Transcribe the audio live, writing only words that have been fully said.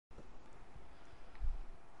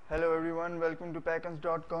Hello everyone, welcome to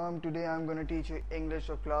Packens.com. Today I'm going to teach you English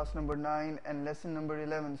of class number 9 and lesson number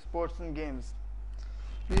 11, Sports and Games.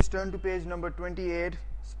 Please turn to page number 28,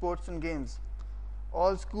 Sports and Games.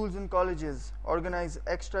 All schools and colleges organize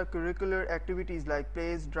extracurricular activities like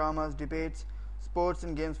plays, dramas, debates, sports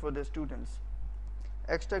and games for their students.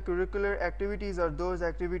 Extracurricular activities are those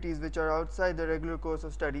activities which are outside the regular course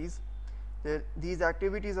of studies. These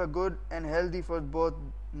activities are good and healthy for both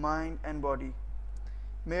mind and body.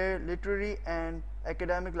 Mere literary and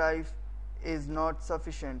academic life is not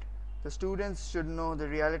sufficient. The students should know the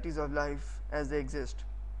realities of life as they exist.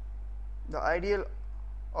 The ideal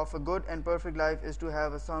of a good and perfect life is to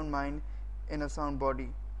have a sound mind in a sound body.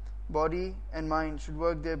 Body and mind should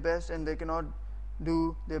work their best, and they cannot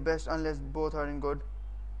do their best unless both are in good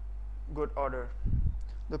order.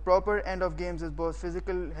 The proper end of games is both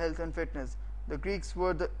physical health and fitness. The Greeks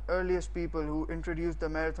were the earliest people who introduced the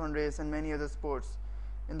marathon race and many other sports.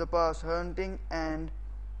 In the past, hunting and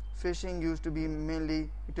fishing used to be mainly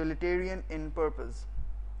utilitarian in purpose.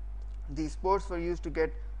 These sports were used to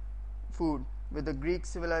get food. With the Greek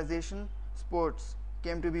civilization, sports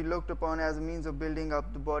came to be looked upon as a means of building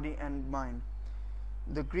up the body and mind.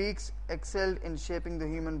 The Greeks excelled in shaping the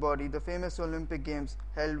human body. The famous Olympic Games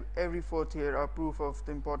held every fourth year are proof of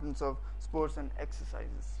the importance of sports and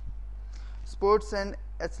exercises. Sports and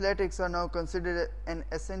athletics are now considered an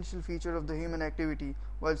essential feature of the human activity.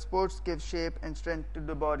 While sports give shape and strength to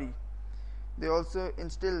the body, they also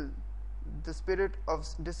instill the spirit of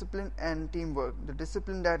discipline and teamwork. The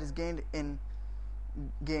discipline that is gained in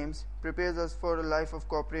games prepares us for a life of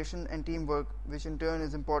cooperation and teamwork, which in turn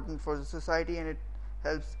is important for the society, and it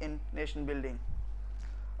helps in nation building.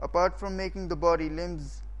 Apart from making the body,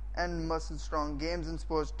 limbs and muscles strong, games and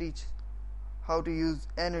sports teach how to use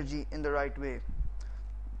energy in the right way.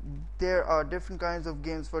 There are different kinds of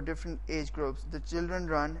games for different age groups. The children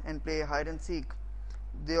run and play hide and seek.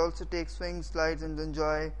 They also take swing slides and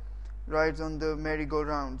enjoy rides on the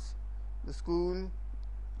merry-go-rounds. The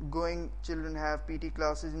school-going children have PT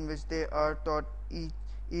classes in which they are taught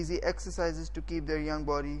easy exercises to keep their young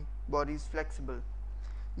bodies flexible.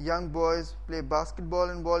 Young boys play basketball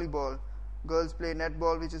and volleyball. Girls play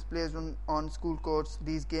netball, which is played on school courts.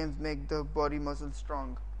 These games make the body muscles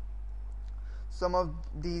strong. Some of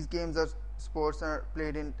these games or sports are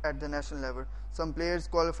played at the national level. Some players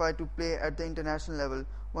qualify to play at the international level.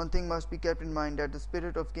 One thing must be kept in mind, that the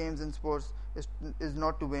spirit of games and sports is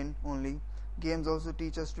not to win only. Games also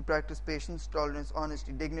teach us to practice patience, tolerance,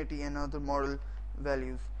 honesty, dignity and other moral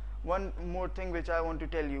values. One more thing which I want to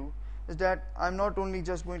tell you is that I'm not only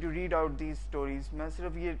just going to read out these stories. मैं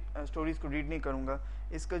सिर्फ ये stories को read नहीं करूँगा.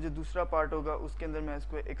 इसका जो दूसरा part होगा उसके अंदर मैं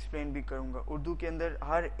इसको explain भी करूँगा. उर्दू के अंदर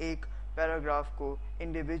हर एक पैराग्राफ को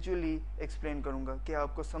इंडिविजुअली एक्सप्लेन करूँगा कि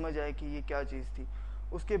आपको समझ आए कि ये क्या चीज़ थी.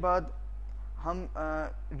 उसके बाद हम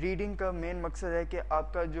रीडिंग का मेन मकसद है कि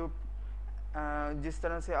आपका जो जिस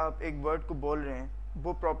तरह से आप एक वर्ड को बोल रहे हैं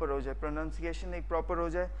वो प्रॉपर हो जाए, प्रोनाउंसिएशन एक प्रॉपर हो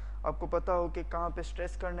जाए, आपको पता हो कि कहाँ पे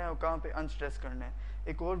स्ट्रेस करना है और कहाँ पे अनस्ट्रेस करना है.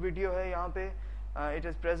 एक और वीडियो है यहाँ पे, it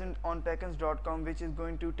is present on packens.com, which is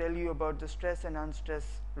going to tell you about the stress and unstress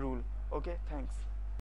rule. Okay, thanks.